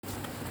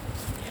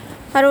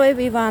Hello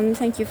everyone,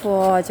 thank you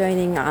for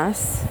joining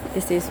us.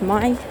 This is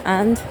Mike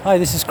and Hi,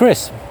 this is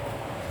Chris.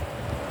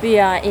 we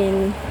are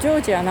in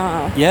Georgia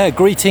now. Yeah,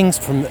 greetings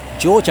from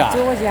Georgia.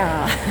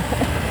 Georgia.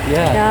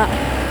 Yeah,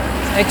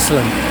 Yeah,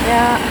 excellent.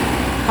 yeah,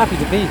 Happy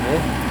to be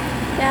here.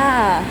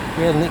 yeah.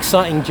 We had an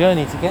exciting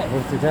journey to get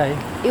here today.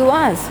 It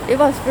was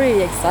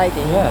really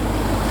exciting. Yeah.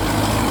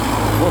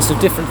 Lots of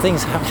different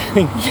things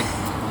happening.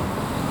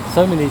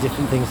 So many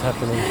different things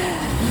happening.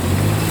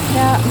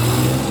 Yeah.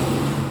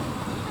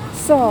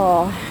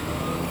 So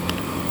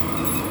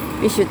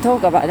we should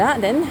talk about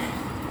that then.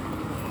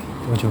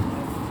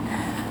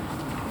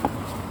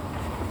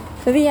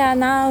 So we are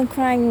now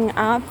climbing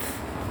up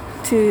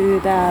to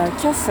the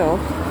castle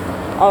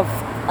of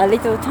a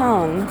little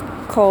town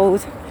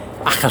called.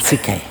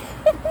 Akasike.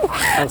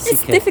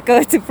 It's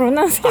difficult to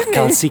pronounce it.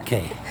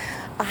 Akasike.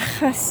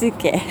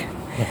 Akasike.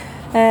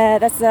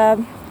 That's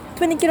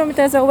 20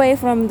 kilometers away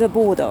from the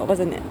border,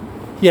 wasn't it?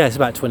 Yeah, it's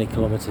about 20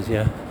 kilometres.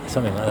 Yeah,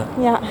 something like that.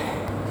 Yeah.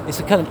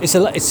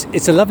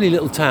 It's a lovely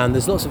little town.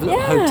 There's lots of little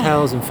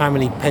hotels and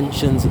family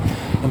pensions,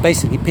 and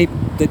basically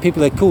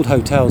they're called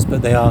hotels,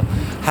 but they are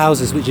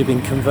houses which have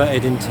been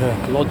converted into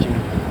lodging.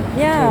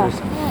 Yeah,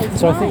 tourism. yeah, it's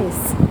So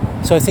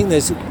nice. I think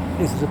this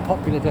is a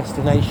popular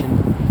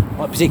destination,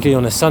 particularly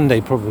on a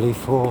Sunday probably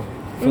for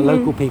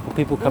local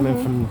people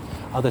coming from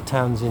other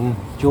towns in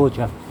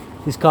Georgia.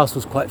 This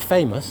castle's quite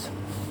famous.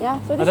 Yeah,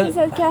 so this is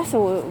a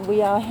castle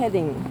we are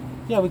heading.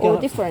 Yeah, we Or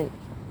go. different.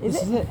 Is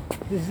This it? is it.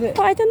 This is it.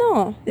 Oh, I don't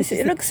know. This is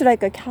It the- looks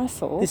like a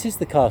castle. This is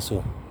the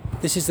castle.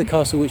 This is the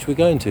castle which we're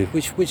going to.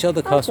 Which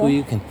other castle Okay.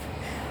 you can?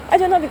 I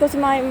don't know because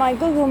my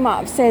Google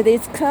Map said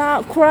it's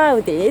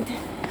crowded,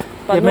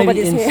 but Yeah, maybe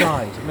nobody's here.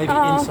 inside. Maybe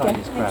inside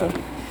is crowded.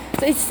 Okay.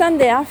 So it's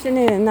Sunday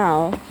afternoon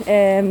now.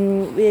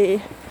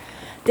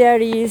 There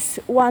is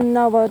 1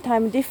 hour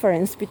time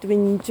difference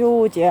between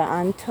Georgia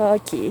and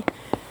Turkey.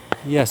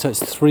 Yeah, so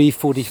it's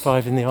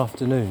 3:45 in the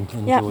afternoon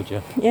in Yeah.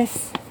 Georgia.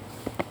 Yes.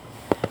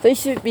 So it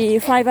should be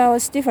 5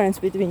 hours difference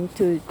between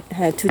to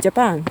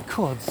Japan.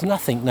 God, it's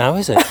nothing now,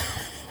 is it?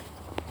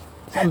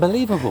 It's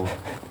unbelievable.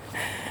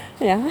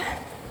 Yeah.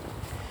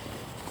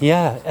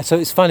 Yeah, so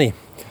it's funny.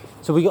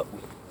 So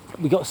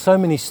we got so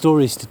many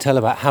stories to tell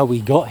about how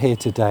we got here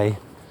today.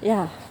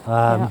 Yeah.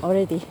 Yeah.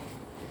 Already.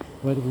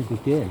 Where do we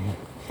begin?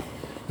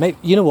 Maybe,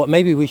 you know what?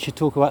 Maybe we should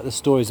talk about the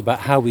stories about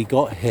how we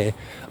got here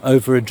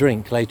over a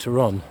drink later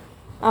on.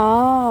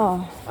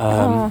 Oh.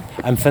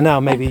 And for now,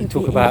 maybe could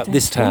talk be about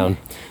this interesting. town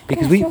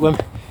because Yeah, sure.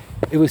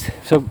 it was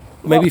so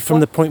maybe from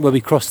What? the point where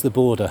we crossed the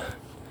border.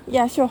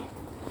 Yeah. Sure.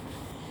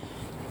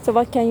 So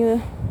what can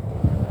you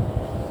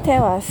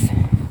tell us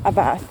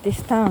about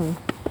this town?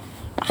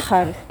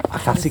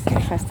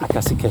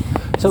 Akasike.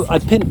 So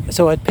I'd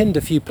pinned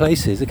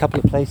a couple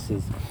of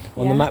places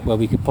on the map where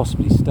we could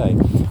possibly stay,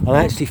 and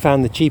I actually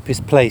found the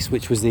cheapest place,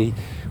 which was the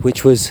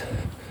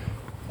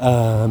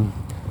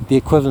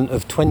equivalent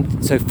of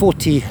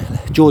 40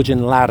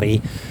 Georgian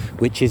lari,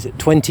 which is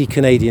 20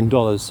 Canadian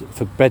dollars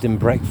for bed and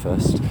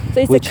breakfast.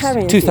 So it's which the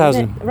currency.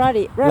 2,000.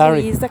 Lari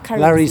is the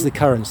currency. Lari is the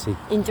currency.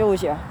 In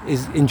Georgia.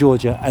 Is in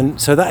Georgia, and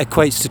so that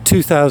equates to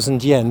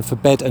 2,000 yen for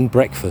bed and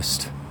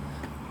breakfast.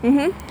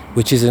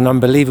 Which is an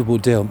unbelievable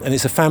deal, and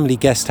it's a family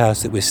guest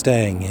house that we're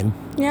staying in.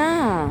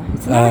 Yeah,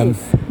 it's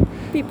nice.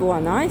 People are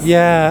nice.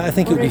 Yeah, I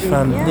think it would be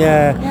Already, fun.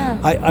 yeah.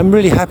 I'm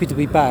really happy to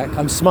be back.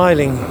 I'm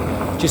smiling,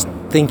 just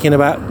thinking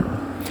about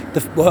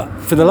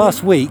for the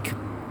last week,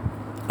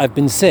 I've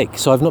been sick,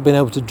 so I've not been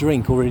able to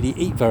drink or really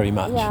eat very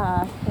much.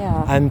 Yeah.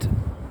 And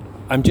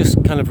I'm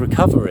just kind of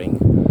recovering.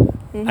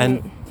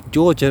 And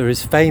Georgia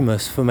is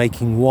famous for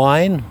making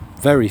wine.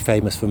 Very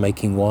famous for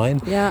making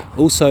wine. Yeah.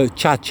 Also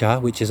chacha,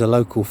 which is a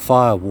local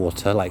fire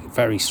water, like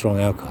very strong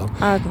alcohol.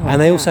 And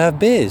they yeah. also have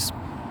beers.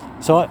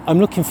 So I'm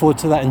looking forward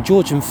to that. And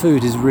Georgian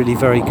food is really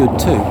very good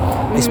too.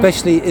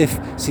 Especially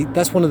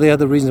that's one of the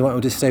other reasons why I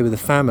wanted to stay with the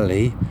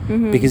family,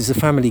 because it's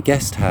a family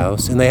guest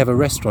house and they have a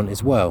restaurant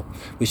as well,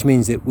 which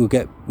means that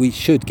we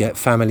should get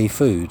family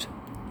food.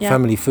 Yeah.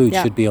 Family food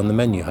Yeah. should be on the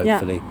menu,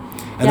 hopefully.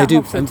 And Yeah, they do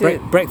hope so and too.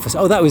 breakfast.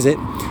 Oh, that was it.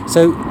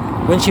 So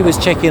when she was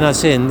checking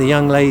us in, the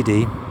young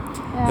lady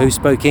who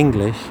spoke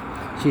English,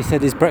 she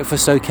said, "Is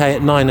breakfast okay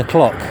at 9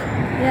 o'clock?"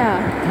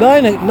 Yeah.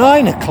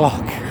 9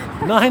 o'clock.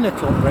 9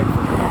 o'clock breakfast.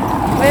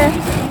 Where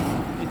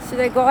should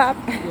I go up?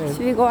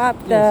 Should we go up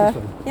Yes, the?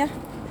 this one. Yeah.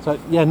 So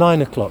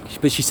 9 o'clock.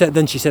 But she said,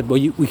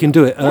 well, we can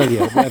do it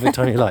earlier, whatever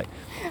time you like.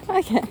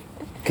 Okay.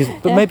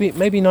 But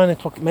maybe 9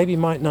 o'clock. Maybe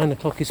 9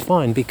 o'clock is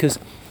fine because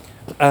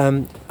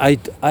I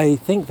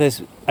think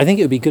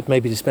it would be good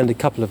maybe to spend a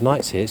couple of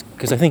nights here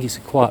because I think it's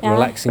a quiet,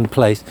 relaxing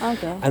place.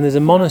 Okay. And there's a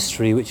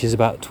monastery which is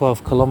about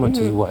 12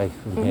 kilometres away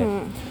from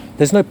here.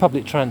 There's no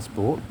public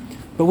transport,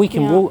 but we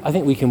can walk. I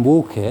think we can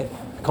walk it.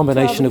 A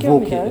combination 12 of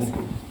walk it,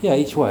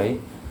 kilometres? each way.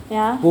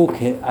 Yeah.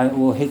 Walk it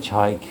or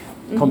hitchhike.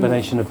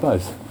 Combination of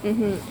both.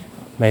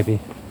 Maybe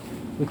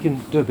we can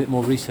do a bit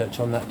more research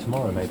on that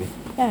tomorrow. Maybe.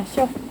 Yeah.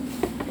 Sure.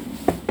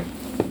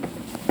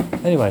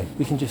 Anyway,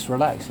 we can just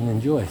relax and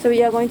enjoy. So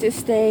we are going to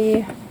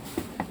stay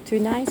 2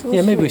 nights. Or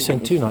Yeah, maybe we 3 spend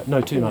nights? 2 nights.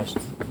 No, 2 nights.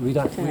 We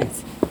don't. 2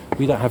 nights.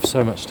 We don't have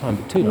so much time,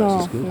 but 2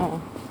 nights is good.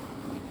 No.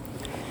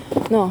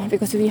 No,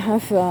 because we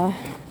have a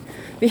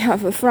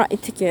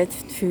flight ticket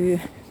to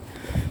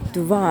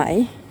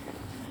Dubai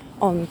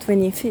on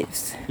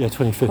 25th. Yeah,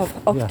 25th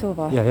of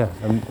October. Yeah.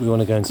 And we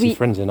want to go and see We-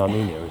 friends in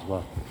Armenia as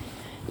well.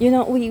 You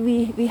know,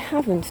 we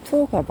haven't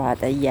talked about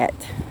that yet.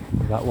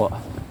 About what?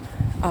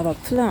 Our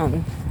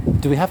plan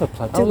Do we have a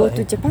plan? to go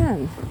to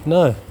Japan.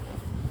 No.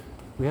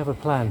 We have a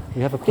plan.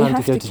 We have a We plan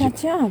have to go to to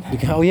catch up.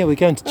 Oh yeah, we're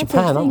going to Lots of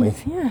Japan, aren't we?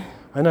 things, Yeah.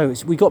 I know.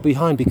 We got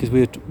behind because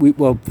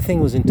well, the thing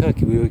was in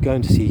Turkey. We were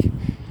going to see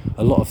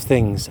a lot of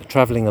things,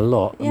 traveling a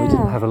lot, and we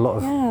didn't have a lot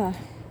of. Yeah.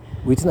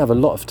 We didn't have a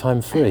lot of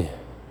time free.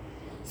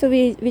 So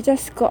we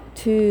just got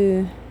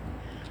to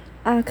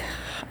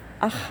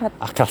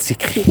Akasike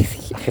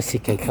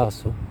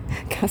Castle.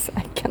 Because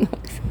I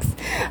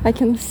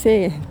cannot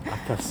say it.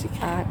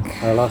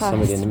 Akasike. I'll ask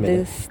somebody in a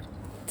minute.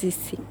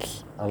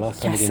 Akasike. I'll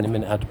ask somebody in a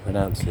minute how to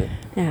pronounce it.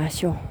 Yeah,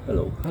 sure.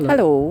 Hello.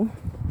 Hello.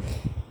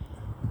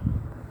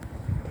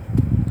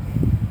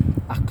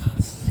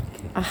 Akasike.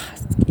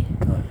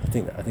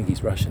 I think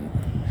he's Russian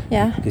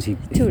Yeah. because he.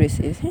 Tourist,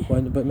 is he?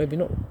 Why, but maybe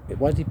not.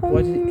 Why did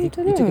he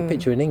took a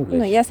picture in English?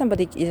 No, yeah,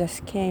 somebody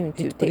just came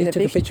to He take the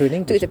took a picture in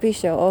English. Took the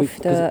picture of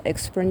Because the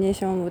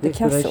explanation of The the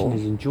castle. explanation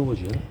is in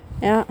Georgian.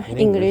 Yeah, in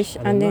English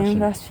and and in then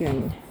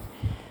Russian.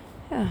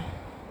 Yeah.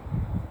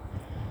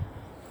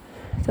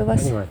 So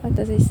Anyway, what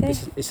does it say?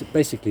 This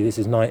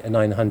is a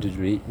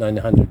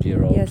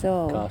 900-year-old Years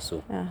old.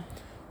 castle. Yeah.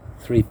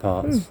 3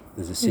 parts.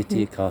 There's a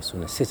city, a castle,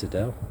 and a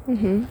citadel.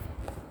 Mhm.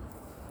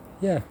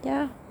 Yeah,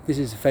 Yeah. this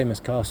is a famous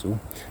castle.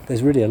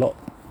 There's really a lot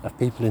of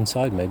people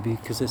inside, maybe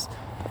because there's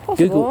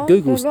Possible.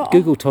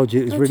 Google told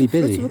you it was really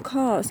busy. Lots of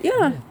cars.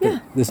 Yeah, yeah.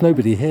 There's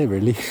nobody here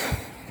really.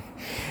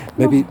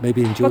 maybe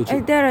in But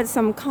Georgia. there are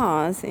some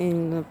cars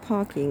in the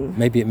parking.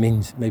 Maybe it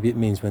means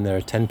when there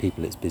are 10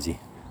 people it's busy.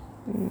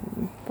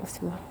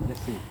 Possible.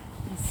 Let's see.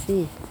 Let's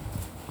see.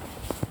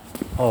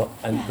 Oh,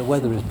 and the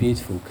weather is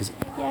beautiful because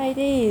Yeah, it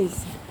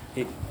is.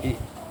 it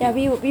Yeah,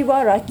 we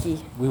were lucky.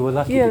 we were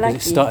lucky You're because lucky.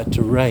 it started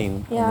to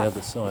rain on Yeah. the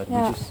other side.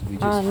 Yeah. We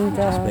And,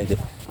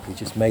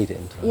 just made it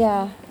in time.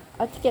 Yeah,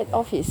 a ticket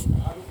office.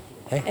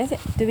 Hey? Is it?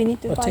 Do we need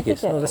to Oh, buy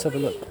tickets. ticket? Oh, let's have a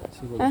look.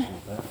 See what it's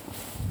all about.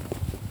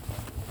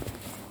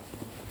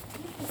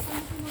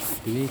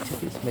 Do we need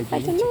tickets? Maybe I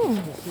we don't need know.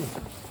 tickets. Let's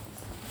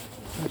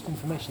see. Most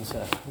information,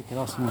 sir. We can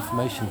ask some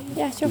information.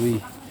 Yeah, sure. Do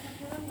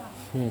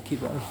we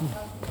keep that open?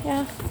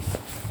 Yeah.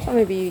 Or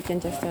maybe we can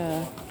just.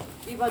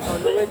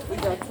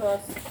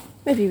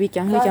 Maybe we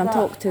can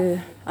talk to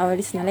our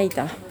listener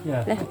later.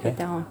 Yeah, okay.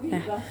 Later on.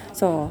 Yeah.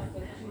 So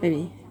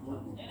maybe.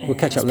 We'll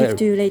catch up Speak later.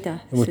 to you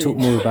later. And we'll talk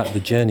more about the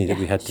journey that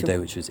we had Sure. today,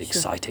 which was Sure.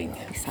 exciting.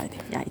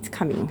 Exciting. Yeah, it's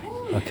coming.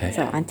 Okay.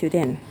 So until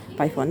then,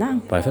 bye for now.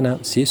 Bye for now.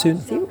 See you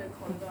soon. See you.